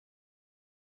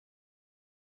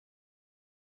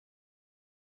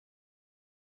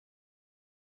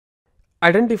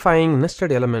Identifying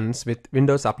nested elements with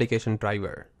Windows Application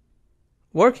Driver.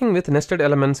 Working with nested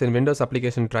elements in Windows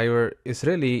Application Driver is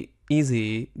really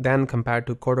easy than compared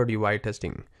to code UI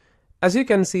testing. As you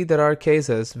can see, there are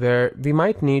cases where we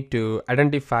might need to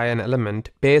identify an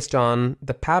element based on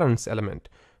the parent's element.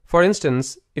 For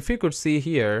instance, if you could see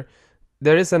here,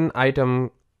 there is an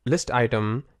item, list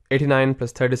item, 89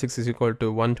 plus 36 is equal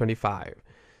to 125.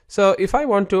 So if I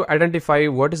want to identify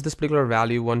what is this particular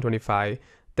value 125,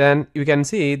 then you can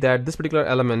see that this particular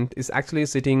element is actually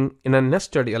sitting in a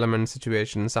nested element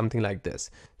situation, something like this.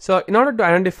 So in order to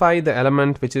identify the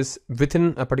element which is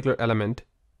within a particular element,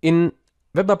 in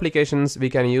web applications we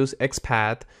can use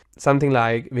XPath, something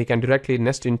like we can directly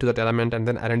nest into that element and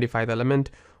then identify the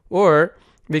element, or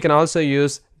we can also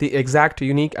use the exact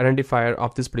unique identifier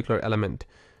of this particular element.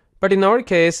 But in our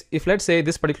case, if let's say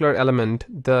this particular element,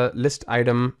 the list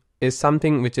item, is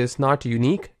something which is not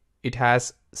unique, it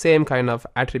has same kind of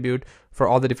attribute for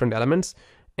all the different elements,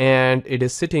 and it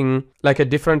is sitting like a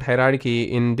different hierarchy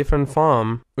in different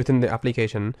form within the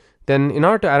application, then in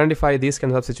order to identify these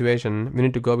kinds of situation, we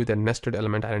need to go with the nested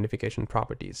element identification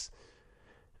properties.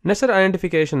 Nested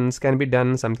identifications can be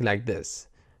done something like this.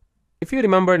 If you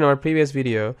remember in our previous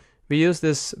video, we used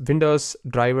this Windows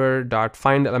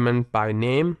driver.find element by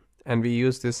name, and we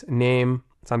used this name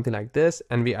something like this,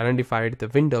 and we identified the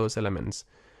Windows elements.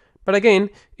 But again,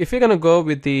 if you're going to go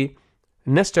with the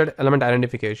nested element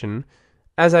identification,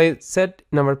 as I said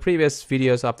in our previous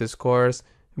videos of this course,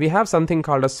 we have something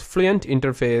called as Fluent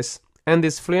Interface, and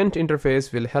this Fluent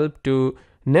Interface will help to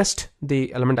nest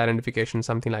the element identification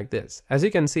something like this. As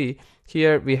you can see,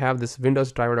 here we have this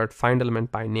Windows driver.find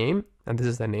element by name, and this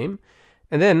is the name.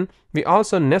 And then we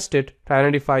also nest it to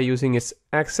identify using its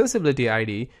accessibility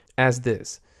ID as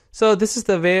this. So this is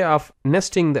the way of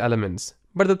nesting the elements.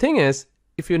 But the thing is,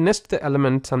 if you nest the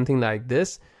element something like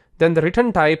this, then the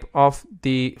return type of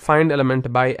the find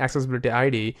element by accessibility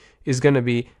ID is going to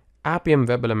be Appium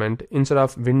web element instead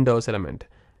of Windows element.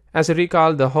 As you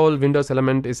recall, the whole Windows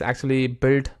element is actually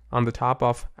built on the top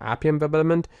of Appium web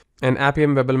element, and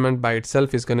Appium web element by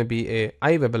itself is going to be a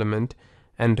iWeb element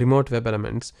and remote web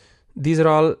elements. These are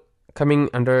all coming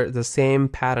under the same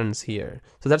parents here.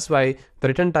 So that's why the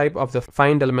return type of the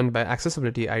find element by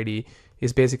accessibility ID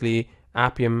is basically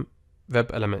Appium web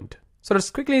element. So let's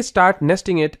quickly start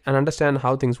nesting it and understand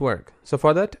how things work. So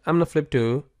for that, I'm going to flip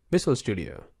to Visual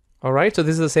Studio. Alright, so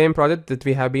this is the same project that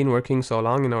we have been working so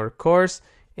long in our course,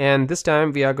 and this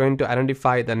time we are going to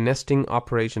identify the nesting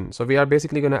operation. So we are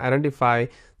basically going to identify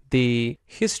the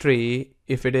history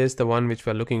if it is the one which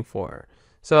we're looking for.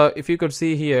 So if you could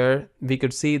see here, we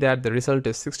could see that the result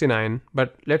is 69,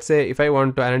 but let's say if I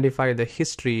want to identify the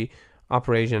history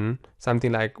operation,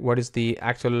 something like what is the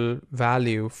actual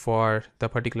value for the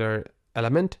particular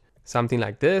element, something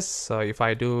like this. So if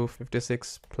I do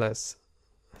 56 plus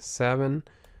 7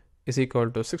 is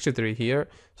equal to 63 here.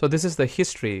 So this is the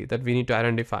history that we need to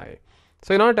identify.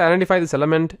 So in order to identify this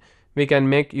element, we can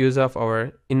make use of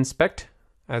our inspect,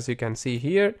 as you can see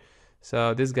here.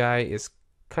 So this guy is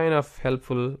kind of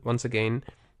helpful once again.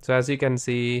 So as you can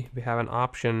see, we have an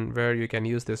option where you can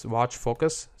use this watch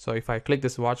focus. So if I click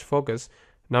this watch focus,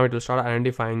 now it will start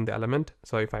identifying the element.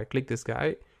 So if I click this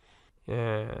guy,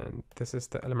 and this is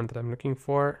the element that I'm looking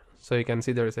for. So you can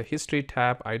see there is a history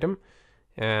tab item,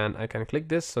 and I can click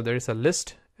this. So there is a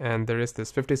list, and there is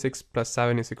this 56 plus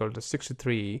 7 is equal to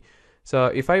 63. So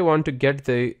if I want to get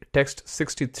the text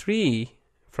 63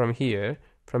 from here,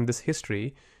 from this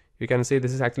history, you can see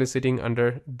this is actually sitting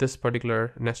under this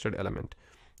particular nested element.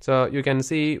 So you can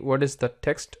see what is the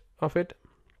text of it.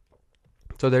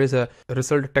 So there is a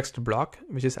result text block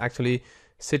which is actually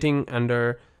sitting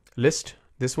under list,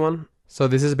 this one. So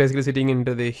this is basically sitting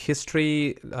into the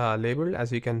history label,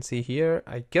 as you can see here.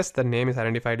 I guess the name is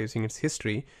identified using its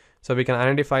history. So we can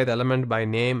identify the element by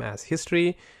name as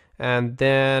history, and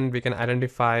then we can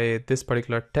identify this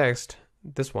particular text,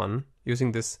 this one,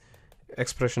 using this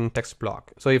expression text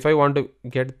block. So if I want to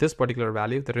get this particular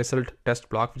value, the result text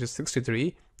block, which is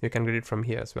 63, you can get it from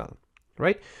here as well,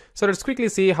 right? So let's quickly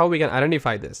see how we can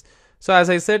identify this. So as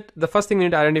I said, the first thing we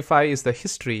need to identify is the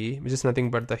history, which is nothing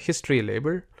but the history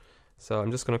label. So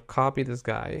I'm just going to copy this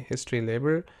guy, history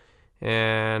label,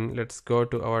 and let's go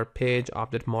to our page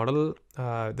object model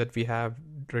that we have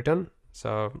written.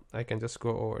 So I can just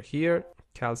go over here,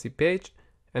 Calci page,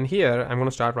 and here I'm going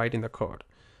to start writing the code.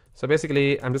 So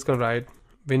basically, I'm just going to write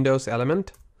Windows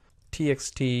element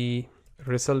txt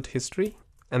result history,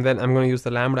 and then I'm going to use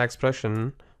the lambda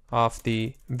expression of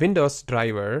the Windows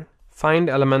driver find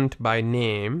element by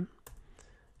name,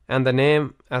 and the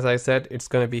name, as I said, it's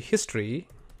going to be history.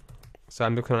 So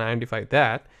I'm just going to identify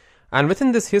that, and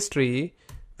within this history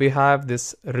we have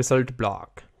this result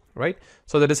block, right?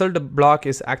 So the result block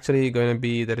is actually going to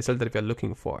be the result that we are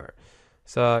looking for.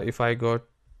 So if I go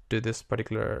to this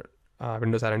particular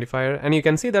Windows identifier, and you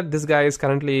can see that this guy is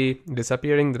currently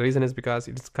disappearing. The reason is because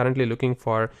it's currently looking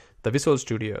for the Visual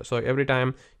Studio. So every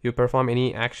time you perform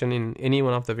any action in any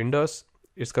one of the windows,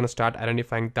 it's going to start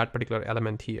identifying that particular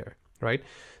element here, right?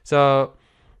 So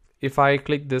if I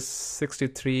click this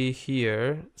 63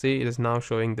 here, see, it is now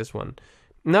showing this one.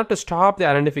 Now to stop the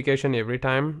identification every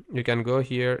time, you can go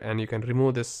here and you can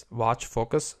remove this watch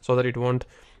focus so that it won't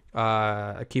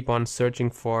keep on searching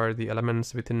for the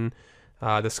elements within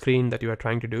the screen that you are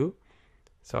trying to do.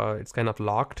 So it's kind of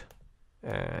locked,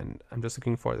 and I'm just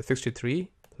looking for the 63.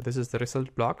 So this is the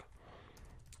result block,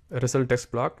 result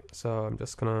text block. So I'm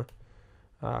just gonna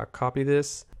copy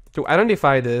this. To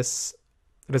identify this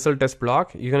result text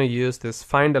block, you're gonna use this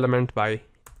find element by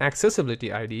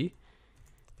accessibility ID,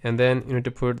 and then you need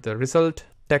to put the result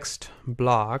text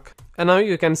block. And now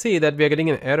you can see that we are getting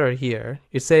an error here.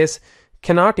 It says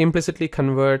cannot implicitly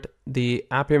convert the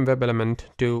Appium web element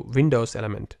to Windows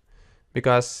element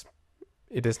because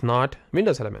it is not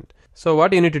Windows element. So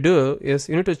what you need to do is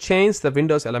you need to change the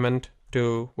Windows element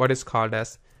to what is called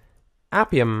as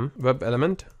Appium web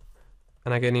element.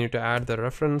 And again, you need to add the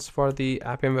reference for the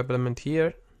Appium web element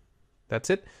here.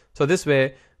 That's it. So this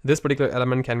way, this particular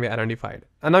element can be identified.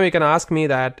 And now you can ask me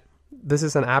that this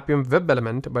is an Appium web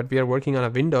element, but we are working on a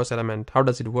Windows element. How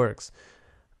does it works?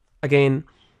 Again,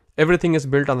 everything is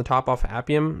built on the top of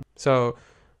Appium. So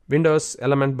Windows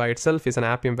element by itself is an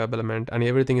Appium web element, and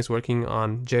everything is working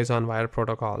on JSON wire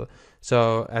protocol.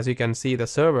 So as you can see, the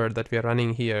server that we are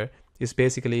running here is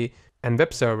basically a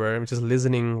web server, which is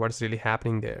listening what's really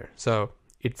happening there. So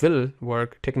it will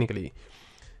work technically.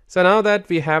 So now that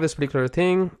we have this particular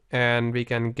thing and we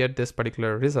can get this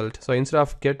particular result. So instead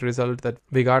of get result that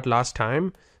we got last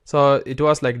time, so it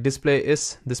was like display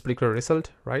is this particular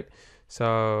result, right?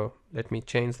 So let me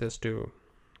change this to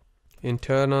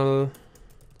internal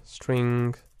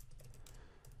string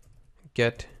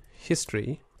get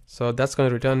history. So that's going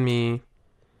to return me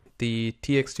the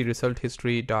txt result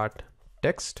history dot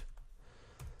text.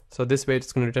 So this way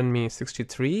it's going to return me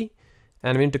 63,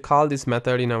 and we need to call this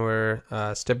method in our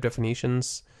step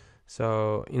definitions.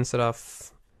 So instead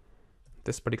of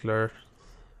this particular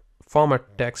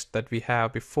format text that we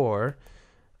have before,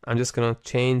 I'm just going to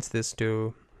change this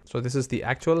to, so this is the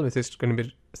actual, which is going to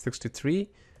be 63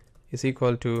 is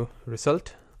equal to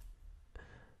result.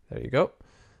 There you go.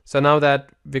 So now that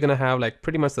we're going to have like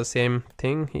pretty much the same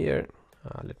thing here,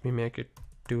 let me make it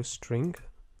to string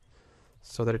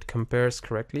so that it compares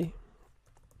correctly.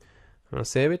 I'm going to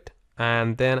save it,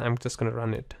 and then I'm just going to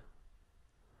run it.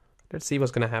 Let's see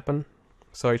what's going to happen.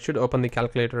 So it should open the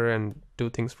calculator and do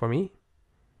things for me.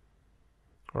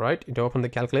 All right, it opened the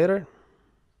calculator.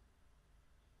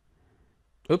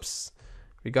 Oops,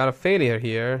 we got a failure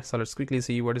here. So let's quickly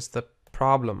see what is the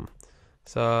problem.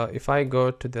 So if I go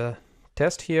to the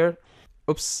test here,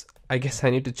 oops, I guess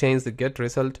I need to change the get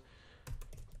result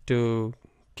to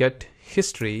get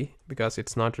history because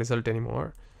it's not result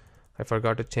anymore. I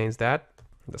forgot to change that.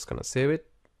 I'm just gonna save it,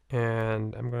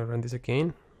 and I'm gonna run this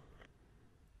again.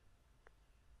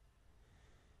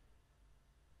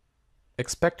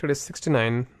 Expected is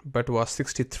 69 but was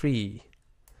 63.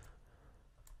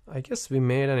 I guess we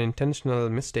made an intentional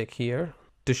mistake here.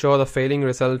 To show the failing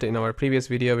result in our previous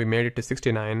video, we made it to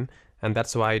 69, and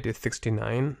that's why it is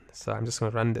 69. So I'm just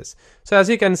going to run this. So as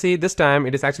you can see, this time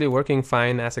it is actually working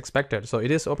fine as expected. So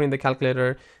it is opening the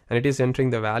calculator and it is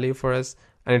entering the value for us,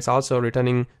 and it's also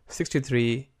returning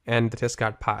 63, and the test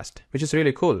got passed, which is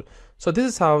really cool. So this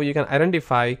is how you can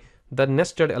identify the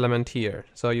nested element here.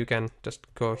 So you can just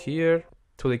go here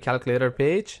to the calculator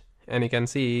page, and you can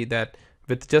see that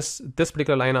with just this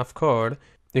particular line of code,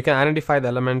 you can identify the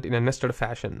element in a nested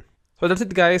fashion. So that's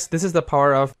it, guys. This is the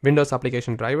power of Windows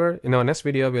Application Driver. In our next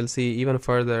video, we'll see even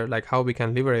further like how we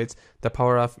can leverage the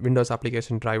power of Windows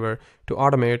Application Driver to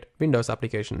automate Windows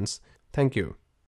applications. Thank you.